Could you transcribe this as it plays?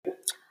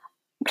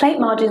Plate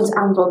margins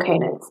and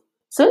volcanoes.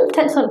 So when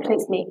tectonic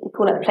plates meet, we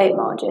call it a plate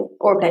margin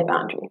or a plate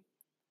boundary.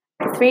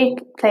 The three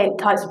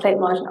types of plate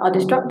margin are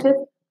destructive,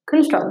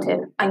 constructive,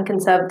 and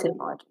conservative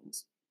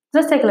margins. So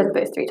let's take a look at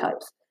those three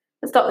types.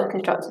 Let's start with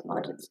constructive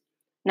margins.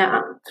 Now,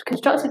 at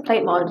constructive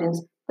plate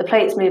margins, the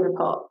plates move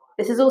apart.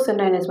 This is also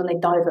known as when they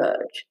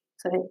diverge.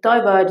 So they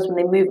diverge when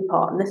they move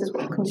apart, and this is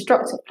what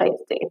constructive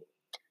plates do.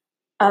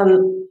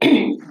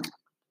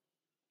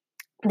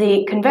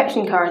 The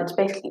convection currents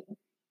basically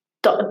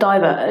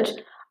diverge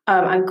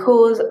and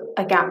cause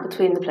a gap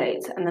between the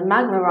plates, and the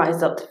magma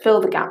rises up to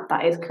fill the gap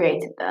that is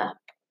created there.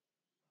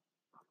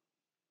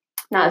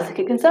 Now let's look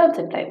at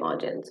conservative plate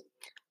margins.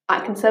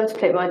 At conservative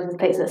plate margins,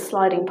 plates are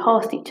sliding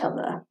past each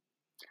other.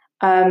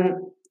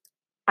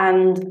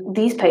 And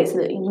these plates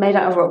are made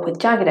out of rock with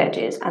jagged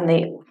edges, and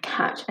they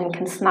catch and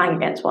can snag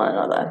against one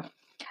another.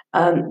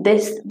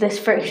 This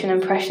friction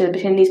and pressure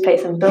between these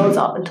plates then builds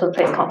up until the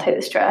plates can't take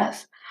the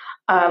stress,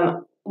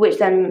 which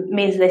then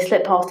means they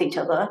slip past each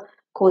other,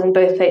 causing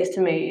both plates to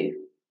move.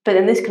 But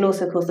then this can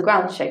also cause the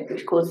ground to shake,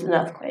 which causes an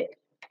earthquake.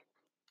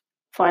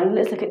 Finally,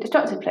 let's look at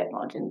destructive plate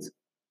margins.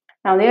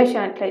 Now, the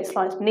oceanic plate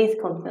slides beneath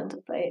the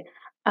continental plate,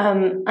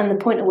 and the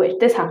point at which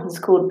this happens is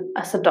called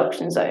a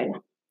subduction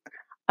zone.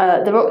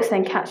 The rocks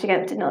then catch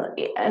against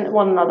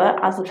one another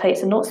as the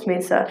plates are not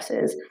smooth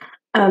surfaces.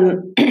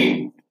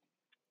 The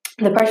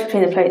pressure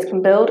between the plates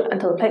can build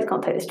until the plates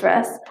can't take the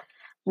stress,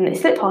 and they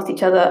slip past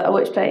each other, at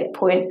which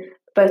point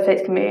both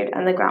plates can move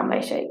and the ground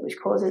may shake, which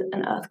causes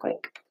an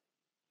earthquake.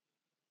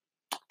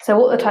 So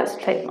what are the types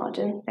of plate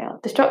margin? They are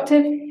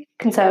destructive,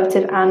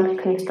 conservative, and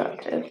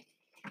constructive.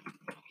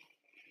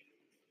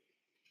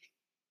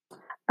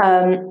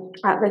 At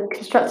the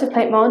constructive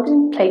plate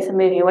margin, plates are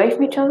moving away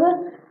from each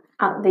other.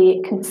 At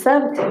the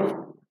conservative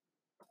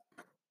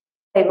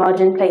plate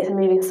margin, plates are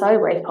moving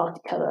sideways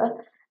past each other.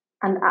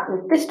 And at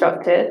the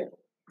destructive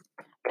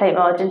plate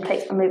margin,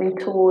 plates are moving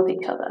towards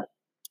each other.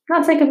 Now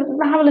let's have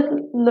a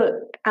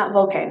look at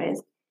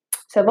volcanoes.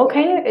 So a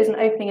volcano is an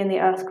opening in the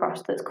Earth's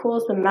crust that's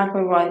caused when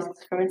magma rises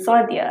from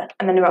inside the Earth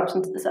and then erupts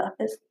onto the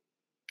surface.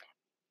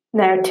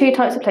 There are two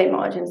types of plate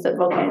margins that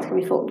volcanoes can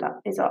be formed at.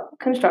 These are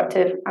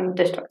constructive and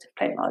destructive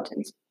plate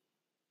margins.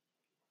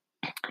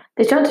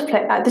 Destructive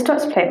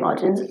plate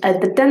margins,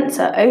 the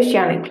denser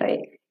oceanic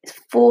plate is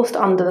forced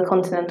under the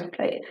continental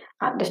plate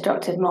at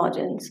destructive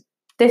margins.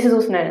 This is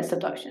also known as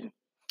subduction.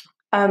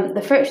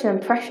 The friction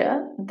and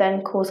pressure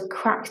then cause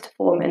cracks to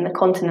form in the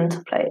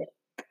continental plate,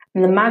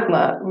 and the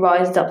magma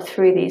rises up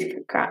through these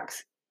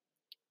cracks.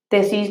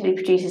 This usually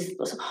produces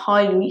lots of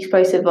highly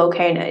explosive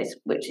volcanoes,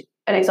 which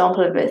an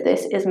example of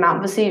this is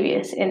Mount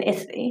Vesuvius in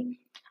Italy,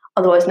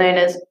 otherwise known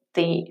as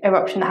the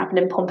eruption that happened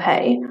in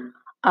Pompeii,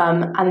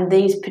 and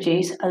these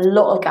produce a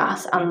lot of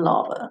gas and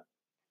lava.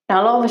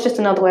 Now, lava is just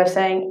another way of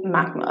saying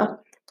magma.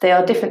 They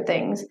are different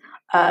things.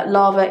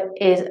 Lava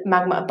is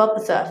magma above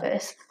the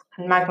surface,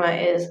 and magma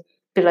is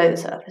below the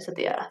surface of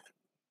the Earth.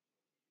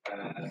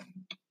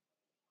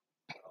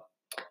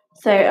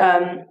 So,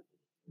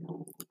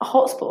 a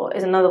hotspot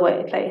is another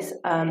place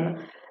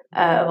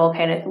a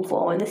volcano can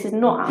form, and this is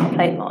not at a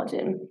plate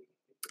margin.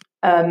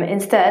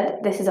 Instead,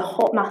 this is a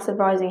hot mass of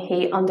rising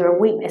heat under a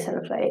weakness in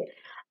the plate,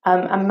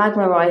 and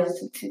magma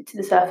rises to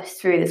the surface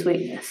through this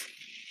weakness.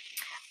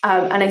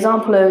 An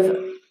example of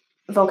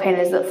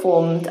volcanoes that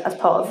formed as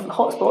part of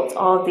hotspots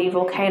are the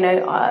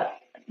volcanoes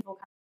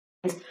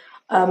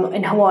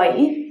in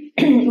Hawaii,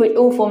 which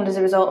all formed as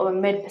a result of a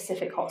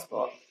mid-Pacific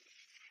hotspot.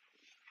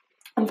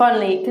 And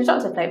finally,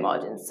 constructive plate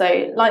margins.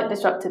 So, like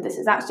destructive, this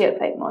is actually a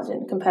plate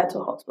margin compared to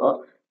a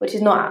hotspot, which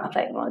is not at a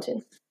plate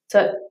margin.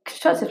 So,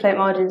 constructive plate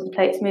margins,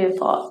 plates move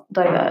apart,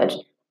 diverge,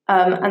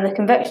 and the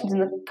convections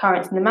and the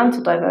currents in the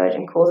mantle diverge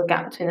and cause a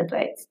gap between the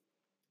plates.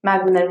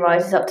 Magma then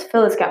rises up to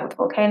fill this gap with the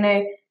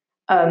volcano.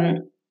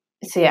 And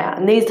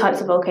these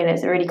types of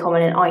volcanoes are really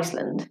common in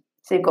Iceland.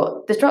 So you've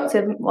got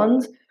destructive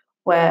ones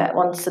where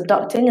one's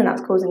subducting and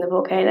that's causing the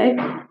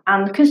volcano,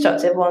 and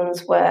constructive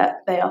ones where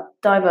they are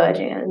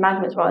diverging and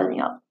magma is rising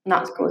up and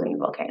that's causing the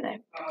volcano,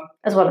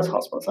 as well as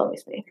hotspots,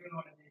 obviously.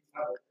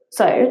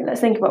 So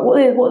let's think about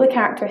what are the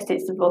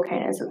characteristics of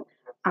volcanoes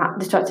at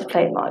destructive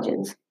plate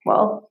margins.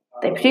 Well,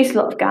 they produce a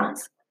lot of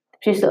gas, they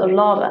produce a lot of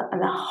lava,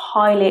 and they're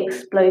highly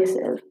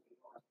explosive.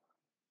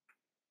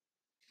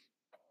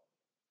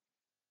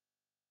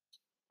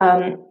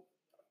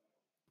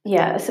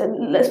 So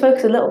let's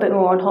focus a little bit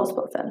more on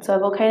hotspots then. So a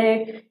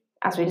volcano,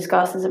 as we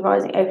discussed, is a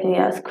rising opening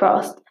in the Earth's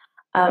crust.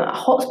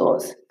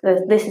 Hotspots,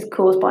 this is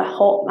caused by a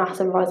hot mass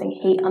of rising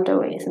heat under a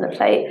weakness in the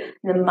plate,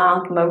 and the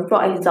magma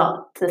rises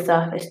up to the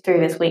surface through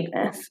this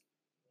weakness.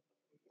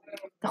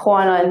 The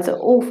Hawaiian Islands are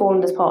all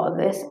formed as part of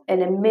this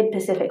in a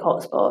mid-Pacific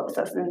hotspot, so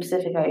that's in the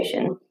Pacific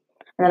Ocean, and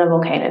then a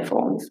volcano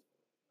forms.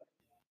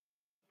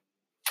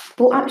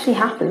 What actually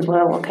happens when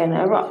a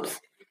volcano erupts?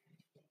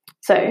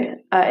 So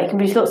it can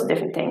produce lots of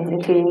different things,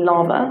 including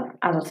lava.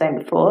 As I was saying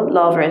before,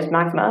 lava is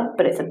magma,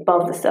 but it's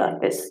above the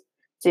surface.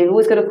 So you've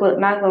always got to call it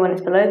magma when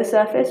it's below the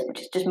surface, which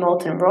is just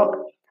molten rock.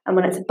 And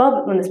when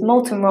this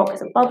molten rock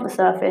is above the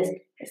surface,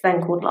 it's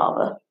then called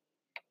lava.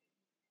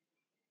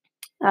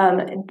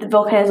 The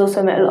volcanoes also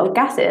emit a lot of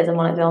gases, and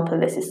one example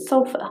of this is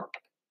sulfur.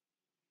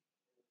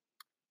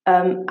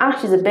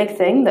 Ash is a big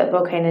thing that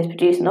volcanoes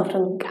produce and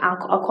often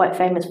are quite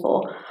famous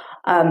for.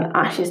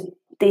 Ash is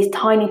these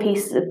tiny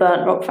pieces of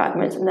burnt rock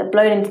fragments, and they're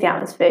blown into the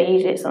atmosphere,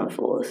 usually at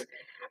sunfalls.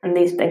 And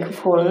these then can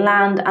fall on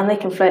land, and they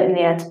can float in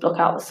the air to block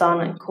out the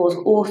sun and cause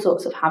all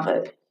sorts of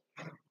havoc.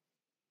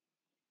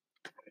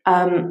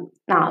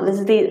 Now,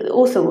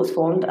 also what's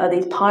formed are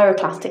these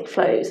pyroclastic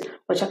flows,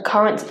 which are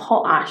currents of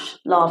hot ash,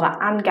 lava,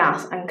 and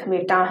gas, and can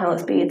move downhill at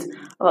speeds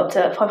of up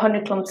to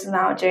 500 kilometers an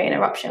hour during an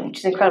eruption, which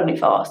is incredibly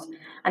fast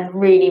and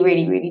really,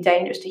 really, really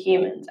dangerous to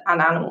humans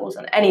and animals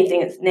and anything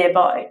that's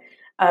nearby.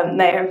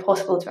 They are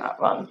impossible to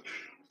outrun.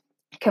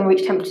 Can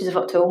reach temperatures of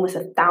up to almost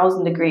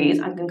 1,000 degrees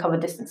and can cover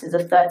distances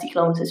of 30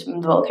 kilometers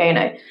from the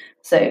volcano.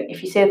 So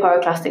if you see a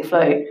pyroclastic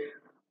flow,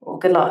 well,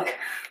 good luck.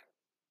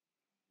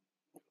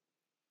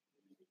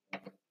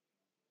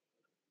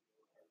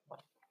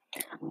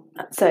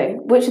 So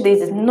which of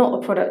these is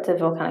not a product of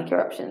volcanic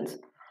eruptions?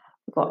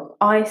 We've got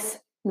ice,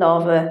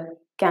 lava,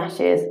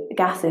 gases,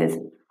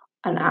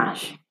 and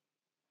ash.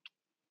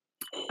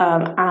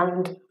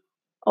 And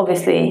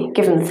obviously,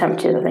 given the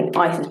temperatures, I think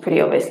ice is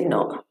pretty obviously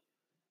not.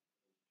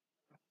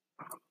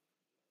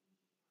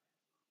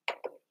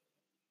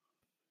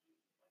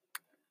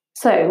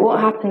 So what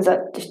happens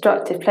at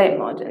destructive plate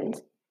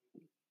margins?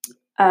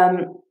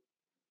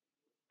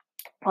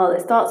 Well,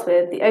 it starts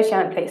with the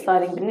oceanic plate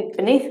sliding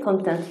beneath the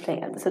continental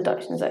plate at the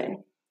subduction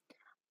zone.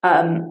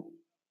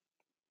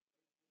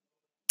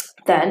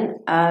 Then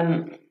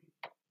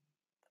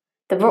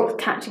the rocks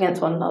catch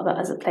against one another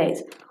as the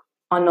plates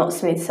are not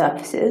smooth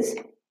surfaces.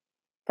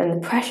 Then the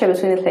pressure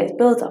between the plates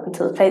builds up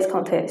until the plates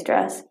can't take the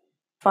stress.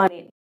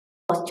 Finally,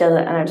 past each other,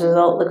 and as a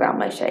result, the ground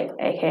may shake,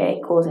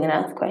 aka causing an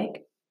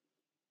earthquake.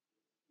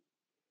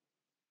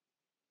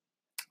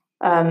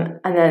 And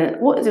then,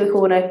 what do we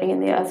call an opening in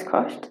the Earth's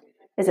crust?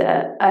 Is it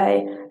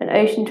an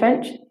ocean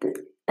trench,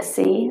 a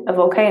sea, a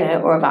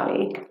volcano, or a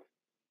valley?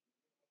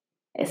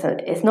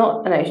 It's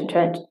not an ocean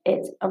trench,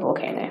 it's a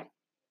volcano.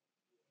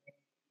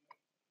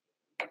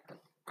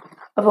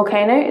 A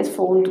volcano is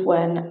formed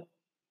when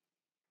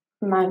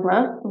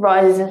magma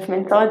rises in from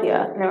inside the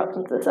Earth and erupts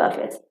onto the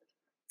surface.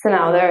 So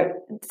now there are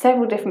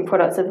several different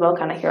products of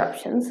volcanic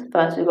eruptions.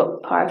 First, we've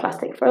got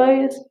pyroclastic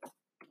flows,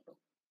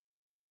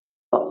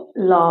 we've got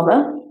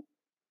lava,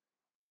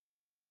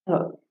 we've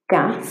got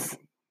gas,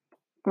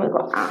 and we've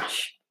got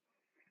ash.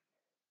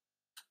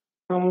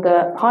 And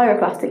the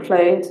pyroclastic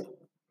flows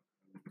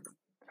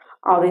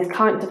are these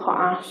currents of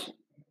hot ash,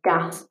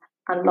 gas,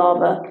 and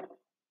lava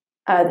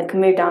that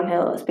can move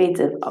downhill at speeds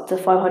of up to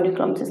 500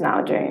 kilometers an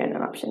hour during an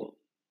eruption.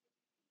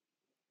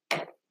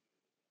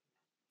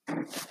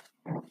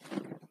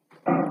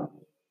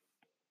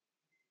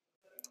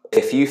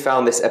 If you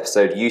found this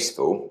episode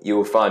useful, you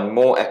will find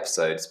more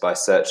episodes by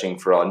searching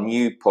for our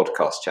new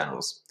podcast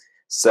channels.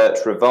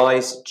 Search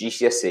Revise,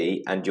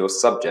 GCSE and your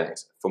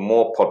subject for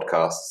more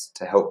podcasts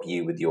to help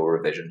you with your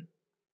revision.